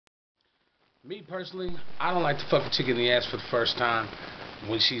Me personally, I don't like to fuck a chick in the ass for the first time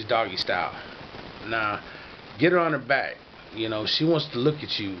when she's doggy style. Nah, get her on her back. She wants to look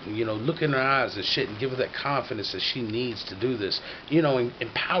at you. Look in her eyes and shit, and give her that confidence that she needs to do this. And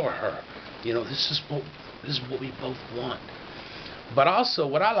empower her. This is what we both want. But also,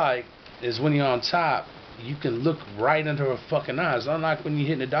 what I like is when you're on top, you can look right into her fucking eyes. Unlike when you're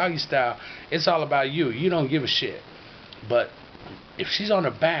hitting the doggy style, it's all about you. You don't give a shit. But if she's on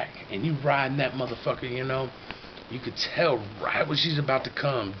her back and you riding that motherfucker, you could tell right when she's about to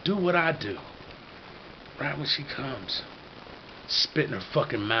come. Do what I do. Right when she comes. Spit in her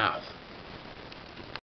fucking mouth.